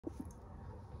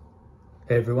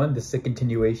Hey everyone, this is a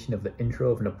continuation of the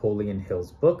intro of Napoleon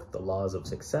Hill's book, The Laws of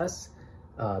Success.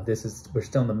 We're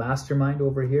still in the mastermind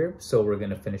over here, so we're going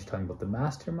to finish talking about the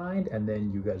mastermind, and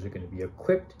then you guys are going to be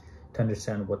equipped to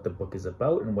understand what the book is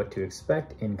about and what to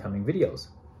expect in coming videos.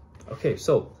 Okay,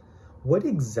 so what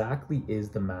exactly is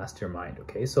the mastermind?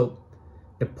 Okay, so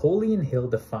Napoleon Hill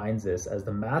defines this as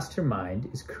the mastermind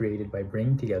is created by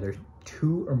bringing together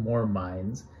two or more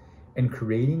minds and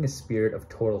creating a spirit of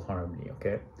total harmony,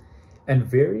 okay? And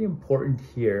very important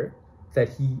here that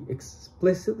he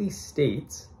explicitly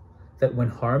states that when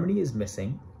harmony is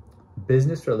missing,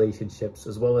 business relationships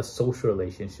as well as social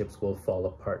relationships will fall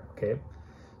apart, okay?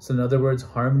 So in other words,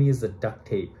 harmony is the duct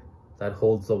tape that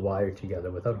holds the wire together.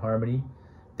 Without harmony,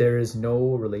 there is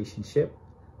no relationship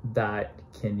that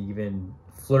can even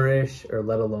flourish or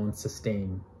let alone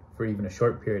sustain for even a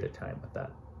short period of time with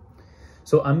that.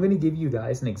 So I'm going to give you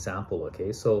guys an example,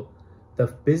 okay? So the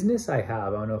business I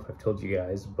have, I don't know if I've told you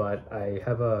guys, but I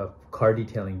have a car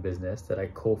detailing business that I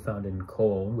co-founded and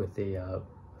co-own with a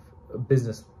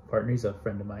business partner. He's a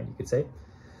friend of mine, you could say.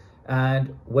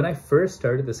 And when I first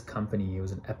started this company, it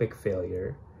was an epic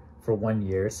failure for 1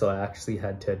 year. So I actually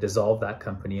had to dissolve that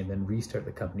company and then restart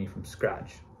the company from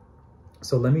scratch.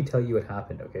 So let me tell you what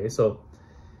happened, okay? So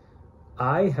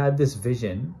I had this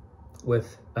vision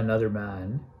with another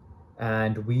man,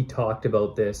 and we talked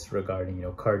about this regarding,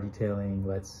 car detailing.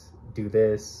 Let's do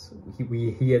this.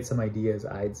 He had some ideas,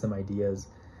 I had some ideas,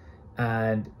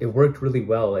 and it worked really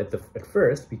well at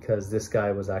first because this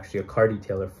guy was actually a car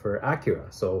detailer for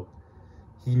Acura. So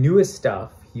he knew his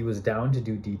stuff. He was down to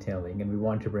do detailing, and we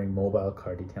wanted to bring mobile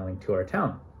car detailing to our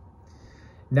town.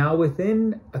 Now,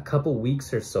 within a couple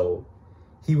weeks or so,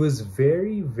 he was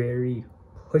very, very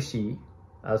pushy,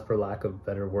 as per lack of a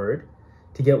better word,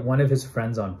 to get one of his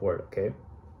friends on board, okay?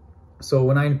 So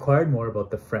when I inquired more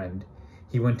about the friend,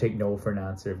 he wouldn't take no for an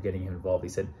answer of getting him involved. He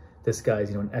said, this guy's,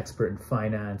 an expert in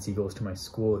finance. He goes to my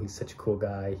school. He's such a cool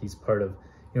guy. He's part of,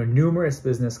 numerous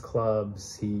business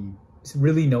clubs. He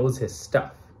really knows his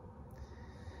stuff.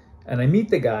 And I meet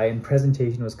the guy, and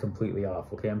presentation was completely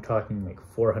off, okay? I'm talking like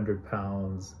 400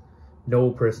 pounds,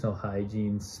 no personal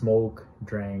hygiene, smoke,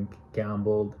 drank,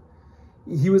 gambled.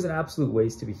 He was an absolute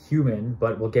waste of a human,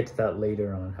 but we'll get to that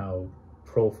later on how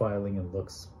profiling and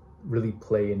looks really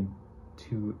play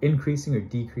into increasing or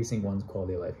decreasing one's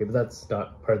quality of life. Okay, but that's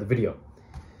not part of the video.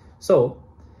 So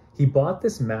he bought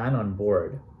this man on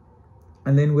board,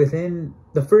 and then within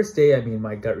the first day,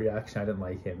 my gut reaction, I didn't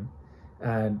like him.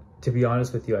 And to be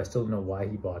honest with you, I still don't know why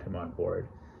he bought him on board.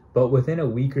 But within a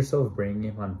week or so of bringing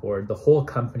him on board, the whole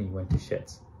company went to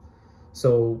shits.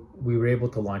 So we were able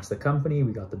to launch the company,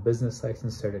 we got the business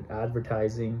license, started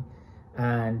advertising,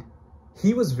 and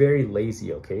he was very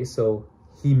lazy, okay? So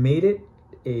he made it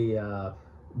a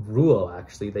rule,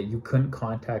 actually, that you couldn't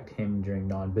contact him during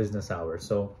non-business hours.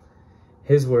 So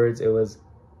his words, it was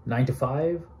 9 to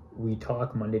 5, we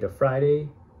talk Monday to Friday.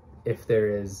 If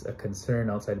there is a concern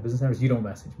outside of business hours, you don't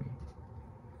message me.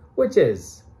 Which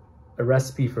is a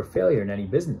recipe for failure in any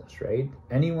business, right?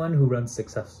 Anyone who runs a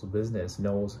successful business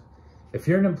knows if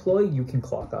you're an employee, you can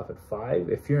clock off at 5.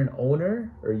 If you're an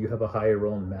owner or you have a higher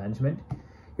role in management,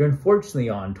 you're unfortunately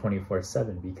on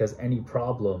 24/7 because any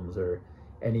problems or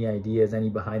any ideas, any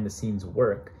behind the scenes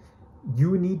work,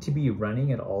 you need to be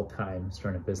running at all times to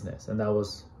run a business. And that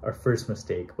was our first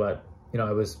mistake. But,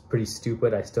 I was pretty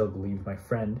stupid. I still believed my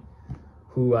friend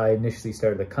who I initially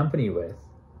started the company with.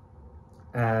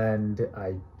 And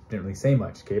I didn't really say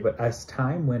much, okay? But as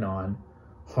time went on,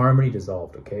 harmony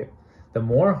dissolved, okay? The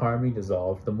more harmony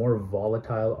dissolved, the more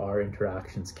volatile our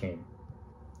interactions came.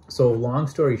 So long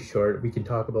story short, we can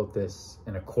talk about this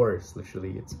in a course,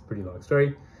 literally, it's a pretty long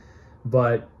story,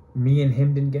 but me and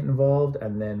him didn't get involved,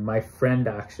 and then my friend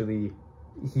actually,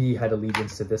 he had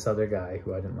allegiance to this other guy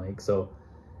who I didn't like, so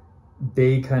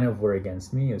they kind of were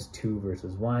against me. It was 2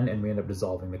 versus 1, and we ended up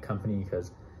dissolving the company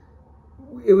because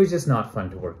it was just not fun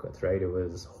to work with, right? It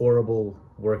was horrible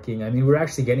working. We're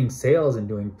actually getting sales and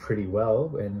doing pretty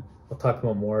well, and I'll talk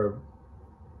about more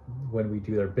when we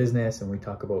do our business and we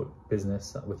talk about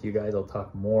business with you guys. I'll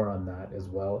talk more on that as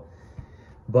well.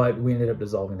 But we ended up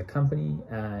dissolving the company,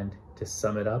 and to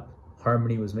sum it up,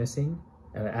 harmony was missing.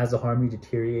 And as the harmony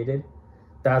deteriorated,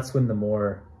 that's when the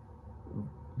more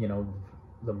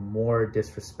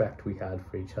disrespect we had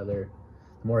for each other,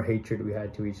 the more hatred we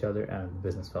had to each other, and the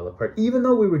business fell apart. Even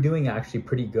though we were doing actually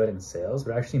pretty good in sales,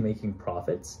 we're actually making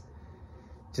profits,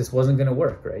 just wasn't going to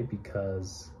work, right?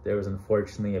 Because there was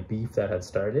unfortunately a beef that had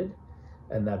started,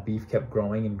 and that beef kept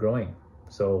growing and growing.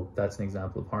 So that's an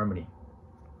example of harmony.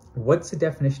 What's the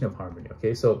definition of harmony?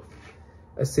 Okay, so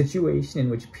a situation in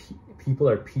which people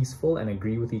are peaceful and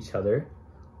agree with each other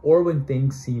or when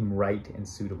things seem right and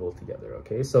suitable together,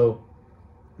 okay? So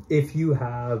if you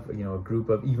have, you know, a group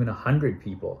of even 100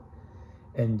 people,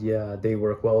 and yeah, they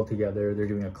work well together, they're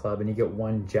doing a club, and you get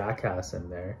one jackass in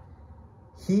there,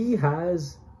 he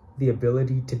has the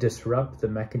ability to disrupt the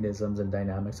mechanisms and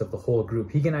dynamics of the whole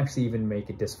group. He can actually even make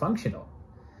it dysfunctional.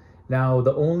 Now,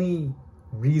 the only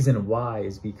reason why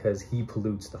is because he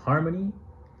pollutes the harmony,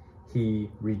 he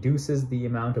reduces the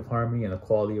amount of harmony and the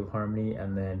quality of harmony,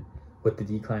 and then with the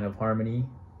decline of harmony,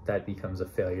 that becomes a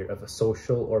failure of a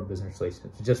social or business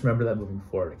relationship. So just remember that moving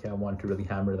forward, okay? I want to really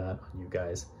hammer that on you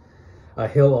guys.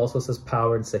 Hill also says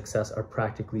power and success are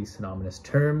practically synonymous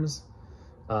terms.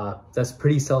 That's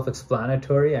pretty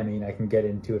self-explanatory. I mean, I can get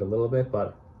into it a little bit,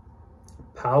 but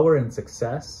power and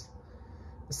success,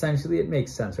 essentially it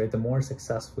makes sense, right? The more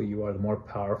successful you are, the more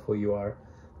powerful you are.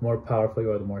 The more powerful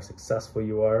you are, the more successful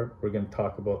you are. We're going to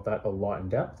talk about that a lot in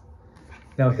depth.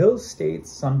 Now, Hill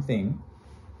states something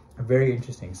very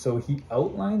interesting. So he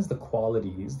outlines the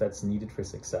qualities that's needed for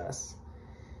success,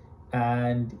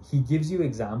 and he gives you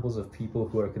examples of people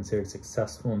who are considered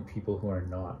successful and people who are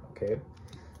not, okay?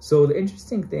 So the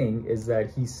interesting thing is that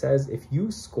he says if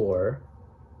you score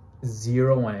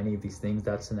 0 on any of these things,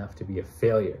 that's enough to be a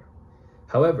failure.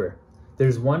 However,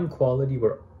 there's one quality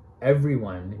where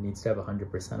everyone needs to have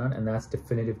 100% on, and that's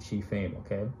definitive chief aim,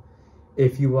 okay?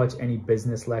 If you watch any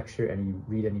business lecture and you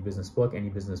read any business book, any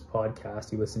business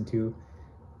podcast you listen to,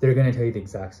 they're going to tell you the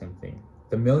exact same thing.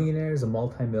 The millionaires, the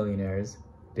multimillionaires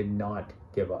did not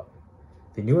give up.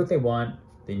 They knew what they want,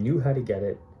 they knew how to get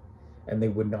it, and they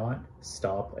would not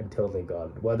stop until they got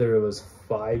it. Whether it was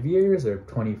 5 years or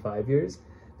 25 years,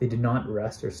 they did not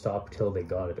rest or stop till they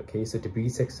got it, okay? So to be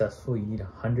successful, you need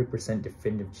 100%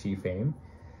 definitive chief aim.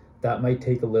 That might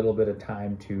take a little bit of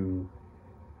time to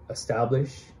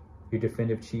establish your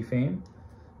definitive chief aim,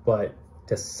 but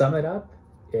to sum it up,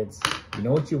 it's you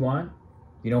know what you want,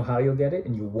 you know how you'll get it,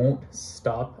 and you won't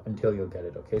stop until you'll get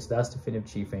it, okay? So that's definitive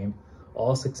chief aim.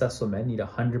 All successful men need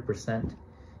 100%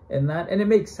 in that, and it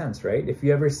makes sense, right? If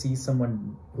you ever see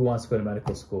someone who wants to go to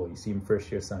medical school, you see him first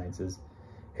year sciences,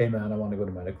 hey man, I want to go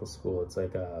to medical school. It's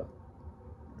like,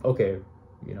 okay,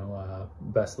 you know,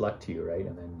 best luck to you, right?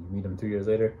 And then you meet him 3 years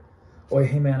later, oh,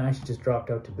 hey man, I actually just dropped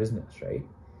out to business, right?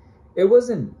 It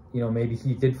wasn't, you know, maybe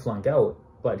he did flunk out,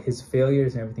 but his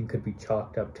failures and everything could be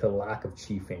chalked up to lack of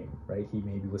chief aim, right? He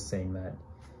maybe was saying that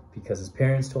because his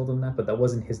parents told him that, but that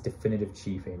wasn't his definitive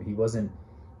chief aim. He wasn't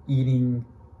eating,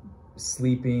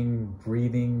 sleeping,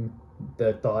 breathing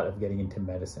the thought of getting into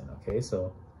medicine, okay?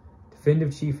 So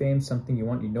definitive chief aim, something you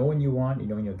want, you know when you want, you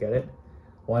know when you'll get it.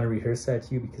 I want to rehearse that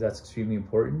to you because that's extremely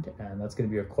important, and that's going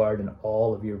to be required in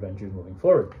all of your ventures moving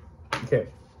forward. Okay,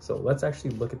 so let's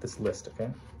actually look at this list, okay?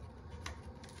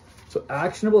 So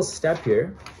actionable step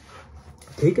here,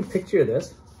 take a picture of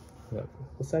this, a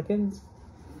couple seconds,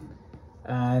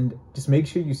 and just make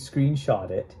sure you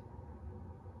screenshot it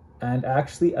and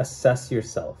actually assess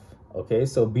yourself, okay?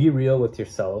 So be real with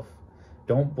yourself.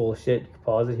 Don't bullshit.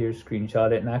 Pause it here,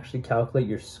 screenshot it, and actually calculate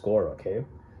your score, okay?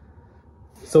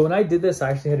 So when I did this, I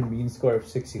actually had a mean score of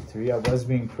 63. I was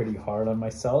being pretty hard on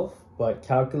myself, but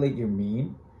calculate your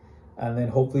mean. And then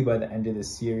hopefully by the end of this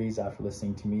series, after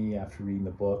listening to me, after reading the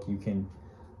book, you can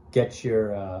get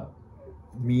your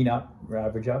mean up, or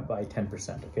average up by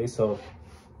 10%, okay? So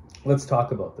let's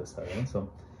talk about this, all right? So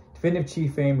definitive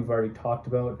chief aim, we've already talked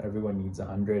about. Everyone needs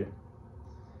 100.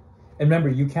 And remember,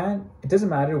 it doesn't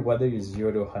matter whether you're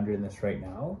 0 to 100 in this right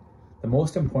now. The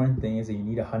most important thing is that you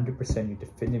need 100% your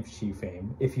definitive chief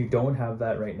aim. If you don't have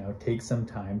that right now, take some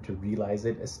time to realize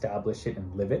it, establish it,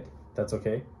 and live it. That's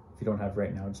okay. If you don't have it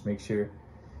right now, just make sure you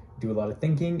do a lot of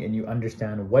thinking and you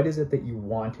understand what is it that you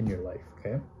want in your life,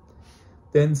 okay?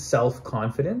 Then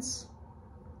self-confidence.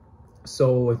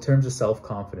 So in terms of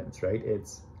self-confidence, right,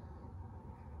 it's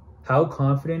how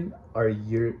confident are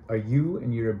you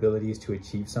in your abilities to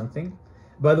achieve something?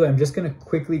 By the way, I'm just going to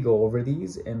quickly go over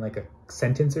these in like a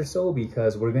sentence or so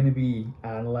because we're going to be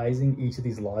analyzing each of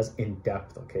these laws in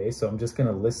depth, okay? So I'm just going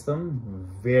to list them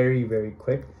very, very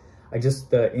quick.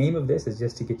 The aim of this is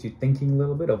just to get you thinking a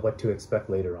little bit of what to expect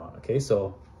later on, okay?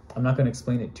 So I'm not going to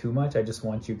explain it too much. I just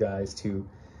want you guys to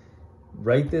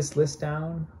write this list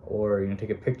down or, you know, take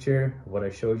a picture of what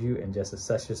I showed you and just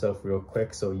assess yourself real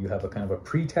quick so you have a kind of a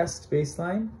pre-test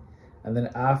baseline. And then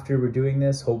after we're doing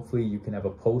this, hopefully you can have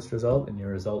a post result and your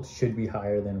results should be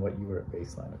higher than what you were at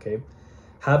baseline, okay?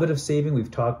 Habit of saving, we've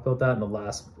talked about that in the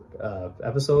last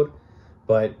episode,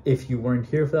 but if you weren't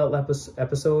here for that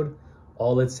episode,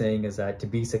 all it's saying is that to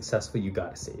be successful, you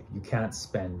gotta save. You can't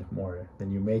spend more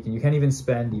than you make, and you can't even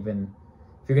spend if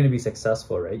you're gonna be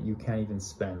successful, right? You can't even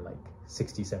spend like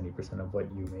 60, 70% of what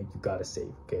you make. You gotta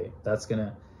save, okay? That's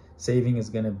gonna Saving is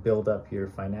going to build up your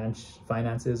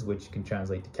finances, which can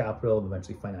translate to capital and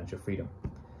eventually financial freedom.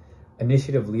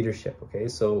 Initiative leadership, okay?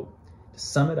 So to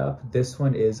sum it up, this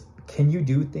one is, can you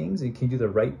do things and can you do the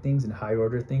right things and higher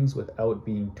order things without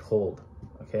being told,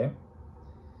 okay?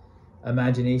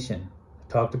 Imagination.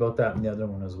 I talked about that in the other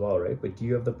one as well, right? But do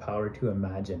you have the power to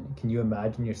imagine? Can you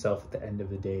imagine yourself at the end of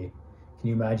the day? Can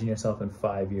you imagine yourself in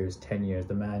 5 years, 10 years,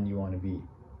 the man you want to be?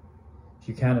 If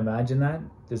you can't imagine that,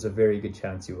 there's a very good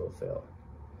chance you will fail.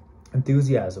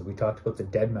 Enthusiasm. We talked about the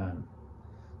dead man.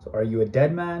 So are you a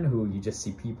dead man who you just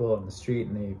see people on the street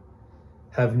and they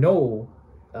have no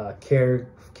care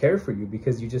for you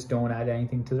because you just don't add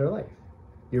anything to their life?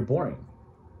 You're boring.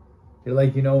 You're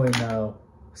like, you know, in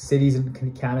cities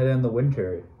in Canada in the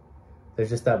winter, there's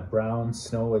just that brown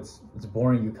snow. It's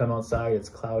boring. You come outside, it's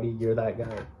cloudy. You're that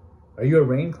guy. Are you a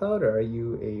rain cloud or are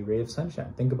you a ray of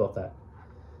sunshine? Think about that.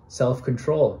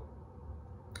 Self-control,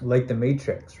 like the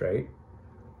Matrix, right?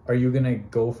 Are you gonna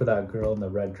go for that girl in the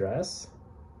red dress,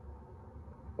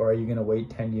 or are you gonna wait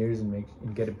 10 years and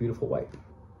get a beautiful wife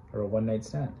or a one-night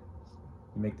stand?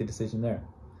 You make the decision there.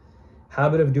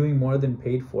 Habit of doing more than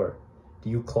paid for. Do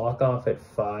you clock off at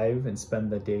 5 and spend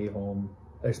the day home,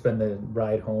 or spend the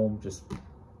ride home just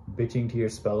bitching to your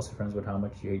spouse or friends about how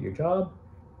much you hate your job?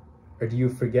 Or do you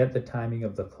forget the timing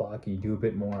of the clock and you do a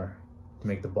bit more to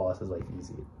make the boss's life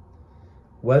easy?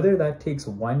 Whether that takes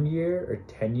 1 year or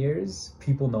 10 years,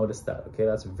 people notice that, okay?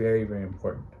 That's very, very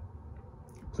important.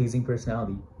 Pleasing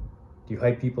personality. Do you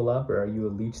hype people up, or are you a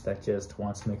leech that just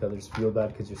wants to make others feel bad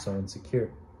because you're so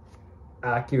insecure?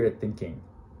 Accurate thinking.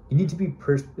 You need to be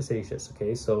perspicacious,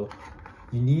 okay? So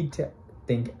you need to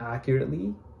think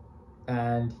accurately,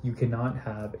 and you cannot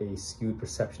have a skewed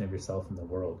perception of yourself in the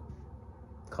world.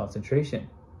 Concentration.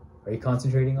 Are you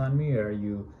concentrating on me, or are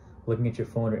you looking at your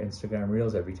phone or Instagram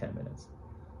Reels every 10 minutes?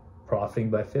 Profiting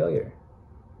by failure.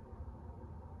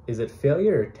 Is it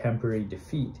failure or temporary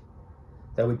defeat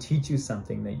that would teach you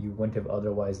something that you wouldn't have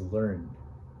otherwise learned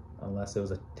unless it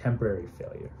was a temporary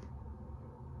failure?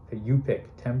 Okay, you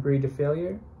pick temporary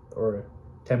failure or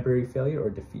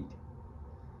defeat.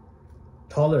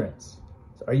 Tolerance.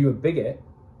 So are you a bigot,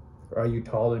 or are you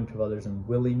tolerant of others and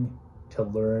willing to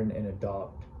learn and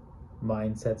adopt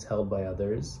mindsets held by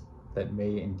others that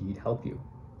may indeed help you?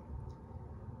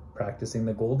 Practicing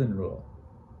the golden rule.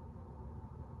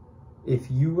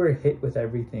 If you were hit with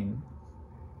everything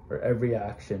or every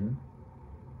action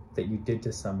that you did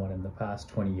to someone in the past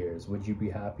 20 years, would you be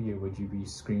happy, or would you be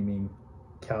screaming,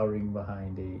 cowering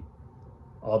behind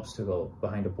a obstacle,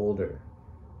 behind a boulder?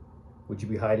 Would you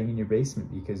be hiding in your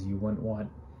basement because you wouldn't want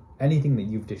anything that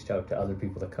you've dished out to other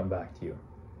people to come back to you?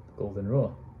 Golden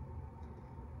rule.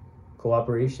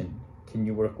 Cooperation. Can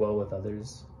you work well with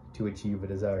others to achieve a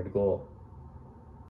desired goal?